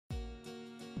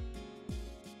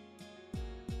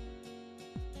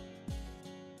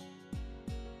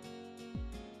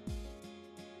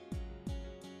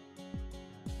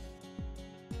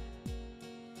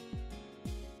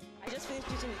has finished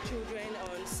teaching the children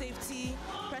on safety,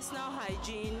 personal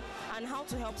hygiene, and how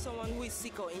to help someone who is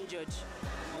sick or injured.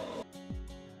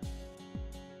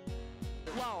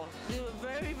 Wow, they were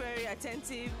very, very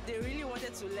attentive. They really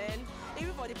wanted to learn,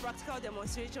 even for the practical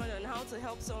demonstration on how to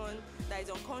help someone that is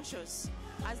unconscious.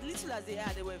 As little as they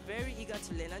were very eager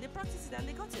to learn, and they practiced it and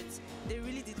they got it. They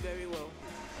really did very well.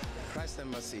 Christ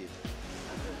Embassy,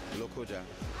 Lokoja,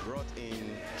 brought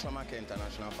in Trauma Care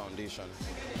International Foundation,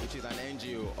 which is an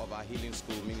NGO of our Healing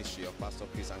School Ministry of Pastor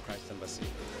Peace and Christ Embassy,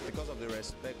 because of the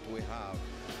respect we have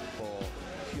for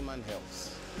human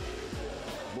health,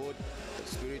 both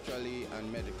spiritually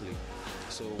and medically.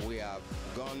 So we have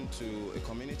gone to a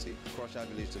community, Crusher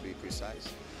Village to be precise,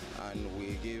 and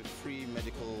we give free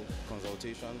medical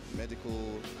consultation,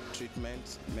 medical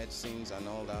treatment, medicines and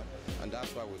all that, and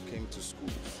that's why we came to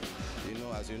schools. You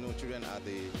know, as you know, children are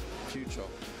the future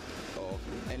of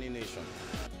any nation.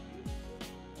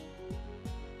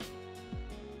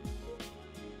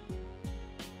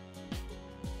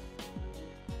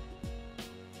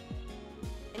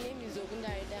 My name is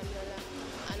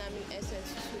and I'm in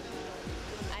SS2.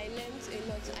 I learned a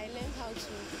lot. I learned how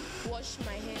to wash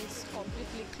my hands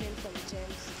completely clean from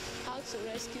germs, how to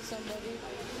rescue somebody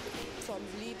from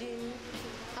bleeding,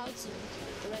 how to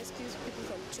rescue people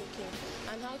from choking,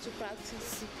 and how to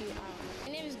practice CPR.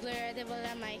 My name is Gloria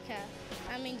Debola Maika.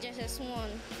 I'm in JSS1.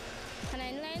 And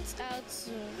I learned how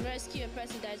to rescue a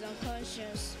person that is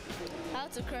unconscious, how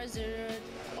to cross the road,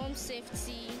 home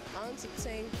safety. I want to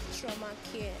thank Trauma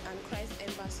Care and Christ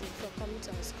Embassy for coming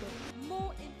to our school.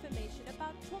 More information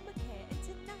about Trauma Care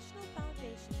International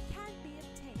Foundation can be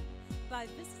obtained by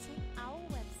visiting our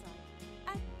website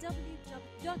at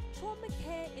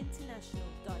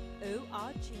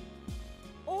www.traumacareinternational.org,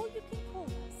 or you can call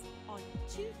us on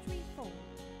 234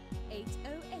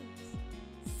 808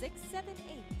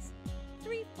 678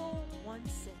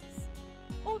 3416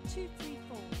 or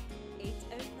 234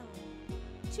 809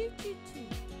 222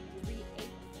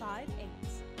 3858.